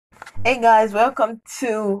Hey guys, welcome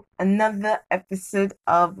to another episode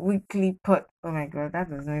of Weekly Pot. Oh my god, that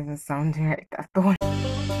doesn't even sound right at all.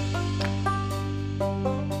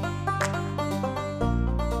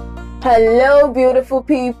 Hello, beautiful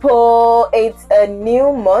people. It's a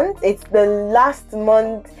new month. It's the last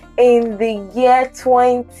month in the year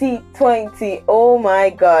 2020. Oh my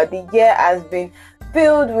god, the year has been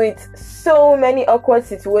filled with so many awkward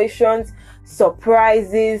situations,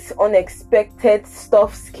 surprises, unexpected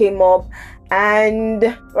stuffs came up,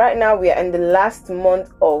 and right now we are in the last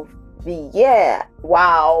month of the year.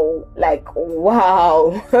 Wow, like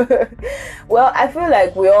wow. Well, I feel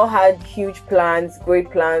like we all had huge plans,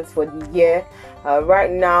 great plans for the year.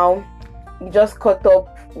 Right now, you just caught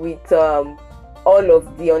up with all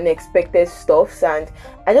of the unexpected stuffs, and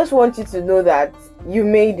I just want you to know that you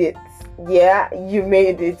made it. Yeah, you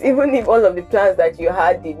made it. Even if all of the plans that you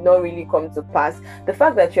had did not really come to pass, the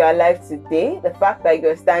fact that you're alive today, the fact that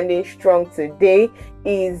you're standing strong today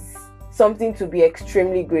is something to be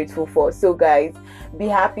extremely grateful for. So guys, be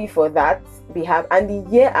happy for that. Be happy. And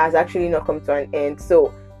the year has actually not come to an end.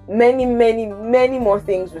 So many more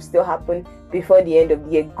things will still happen before the end of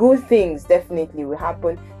the year. Good things definitely will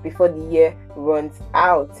happen before the year runs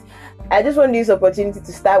out. I just want to use this opportunity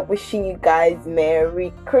to start wishing you guys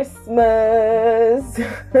Merry Christmas.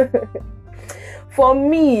 For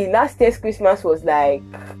me, last year's Christmas was like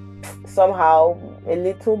somehow a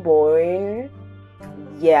little boring.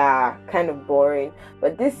 Yeah, kind of boring.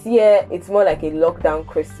 But this year, it's more like a lockdown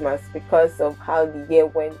Christmas because of how the year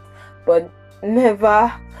went. But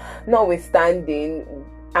never, notwithstanding,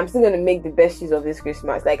 I'm still going to make the best use of this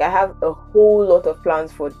Christmas. Like, I have a whole lot of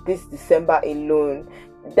plans for this December alone.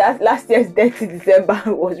 That last year's dirty December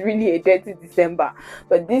was really a dirty December,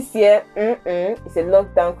 but this year it's a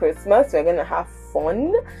lockdown Christmas. We're gonna have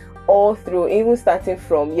fun all through, even starting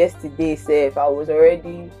from yesterday. I was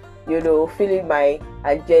already filling my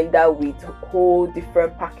agenda with whole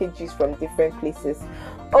different packages from different places.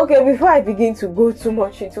 Okay, before I begin to go too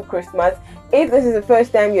much into Christmas, if this is the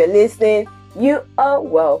first time you're listening, you are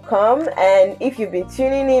welcome. And if you've been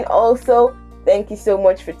tuning in also, thank you so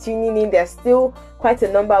much for tuning in. There's still quite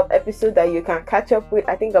a number of episodes that you can catch up with.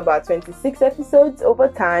 I think about 26 episodes over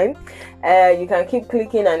time. You can keep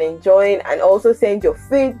clicking and enjoying, and also send your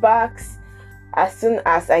feedbacks. As soon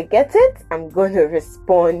as I get it, I'm going to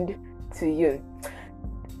respond to you.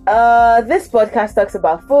 This podcast talks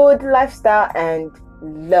about food, lifestyle, and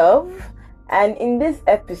love. And in this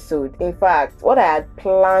episode, in fact, what I had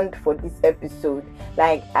planned for this episode,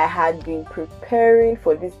 like I had been preparing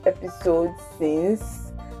for this episode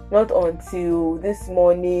since, not until this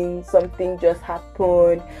morning, something just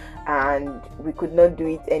happened and we could not do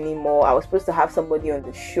it anymore. I was supposed to have somebody on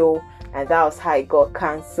the show, and that was how it got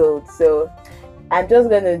cancelled. So I'm just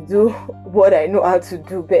gonna do what I know how to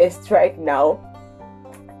do best right now.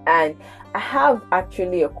 And I have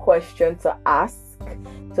actually a question to ask.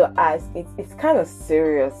 It's kind of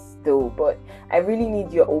serious though, but I really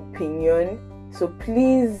need your opinion. So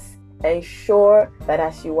please ensure that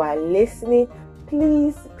as you are listening,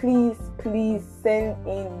 please send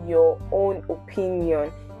in your own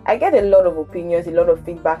opinion. I get a lot of opinions, a lot of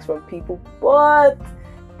feedbacks from people, but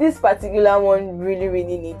this particular one really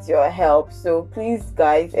needs your help. So please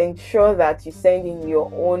guys, ensure that you send in your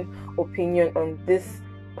own opinion on this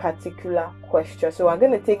particular question. So I'm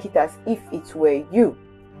going to take it as if it were you.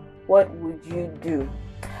 What would you do?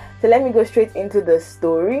 So let me go straight into the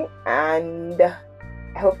story, and I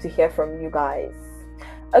hope to hear from you guys.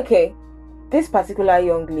 Okay, this particular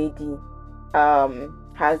young lady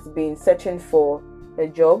has been searching for a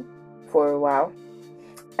job for a while,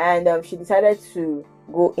 and she decided to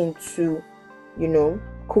go into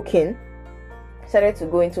cooking.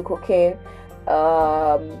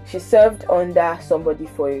 She served under somebody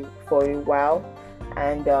for a while,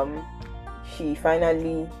 and she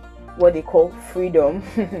finally, what they call freedom,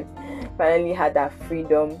 finally had that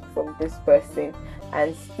freedom from this person.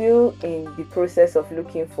 And still in the process of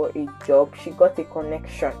looking for a job, she got a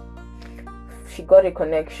connection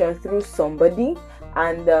through somebody,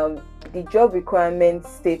 and the job requirement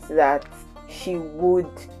states that she would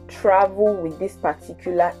travel with this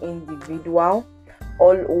particular individual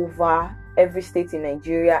all over every state in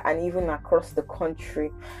Nigeria and even across the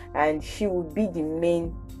country, and she would be the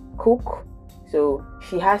main cook. So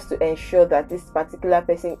she has to ensure that this particular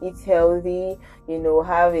person eats healthy,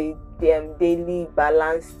 have a daily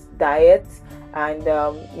balanced diet, and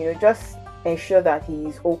just ensure that he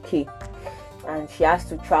is okay. And she has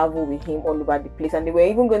to travel with him all over the place, and they were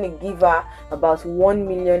even going to give her about 1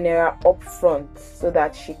 million naira up front so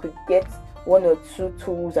that she could get one or two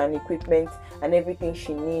tools and equipment and everything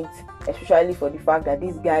she needs, especially for the fact that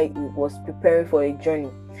this guy was preparing for a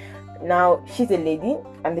journey. Now she's a lady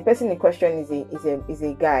and the person in question is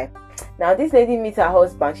a guy. Now this lady meets her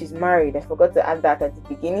husband. She's married. I forgot to add that at the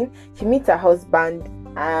beginning. She meets her husband,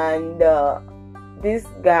 and this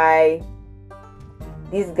guy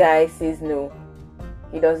says no.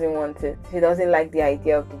 He doesn't want it. He doesn't like the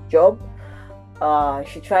idea of the job.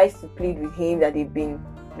 She tries to plead with him that they've been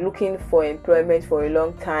looking for employment for a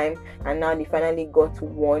long time, and now they finally got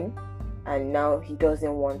one, and now he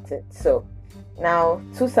doesn't want it. So now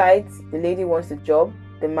two sides. The lady wants the job,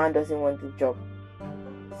 the man doesn't want the job.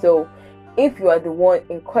 So if you are the one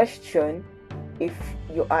in question, if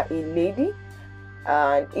you are a lady,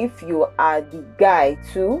 and if you are the guy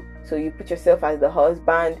too, so you put yourself as the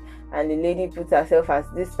husband and the lady puts herself as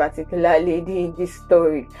this particular lady in this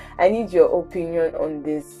story, I need your opinion on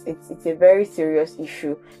this. It's a very serious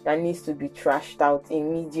issue that needs to be trashed out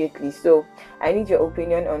immediately. So I need your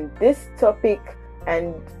opinion on this topic,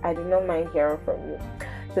 and I do not mind hearing from you.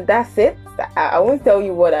 So that's it. I won't tell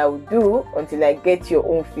you what I will do until I get your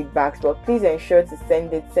own feedbacks, but please ensure to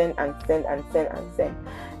send it.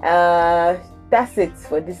 That's it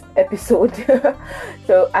for this episode.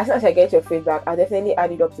 So as soon as I get your feedback, I'll definitely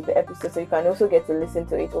add it up to the episode, so you can also get to listen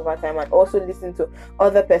to it over time and also listen to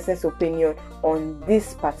other person's opinion on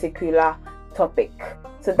this particular topic.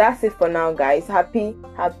 So that's it for now, guys. Happy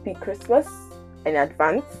Christmas in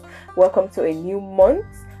advance. Welcome to a new month.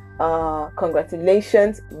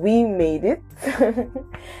 Congratulations, we made it.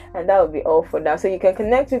 And that will be all for now. So you can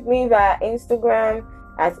connect with me via Instagram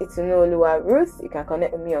at Itunuoluwa Ruth. You can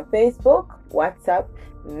connect with me on Facebook, WhatsApp,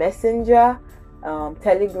 Messenger,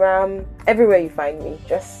 Telegram, everywhere you find me.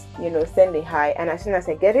 Just send a hi, and as soon as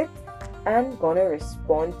I get it, I'm gonna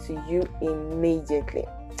respond to you immediately.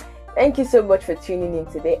 Thank you so much for tuning in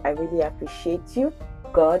today. I really appreciate you.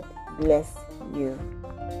 God bless you.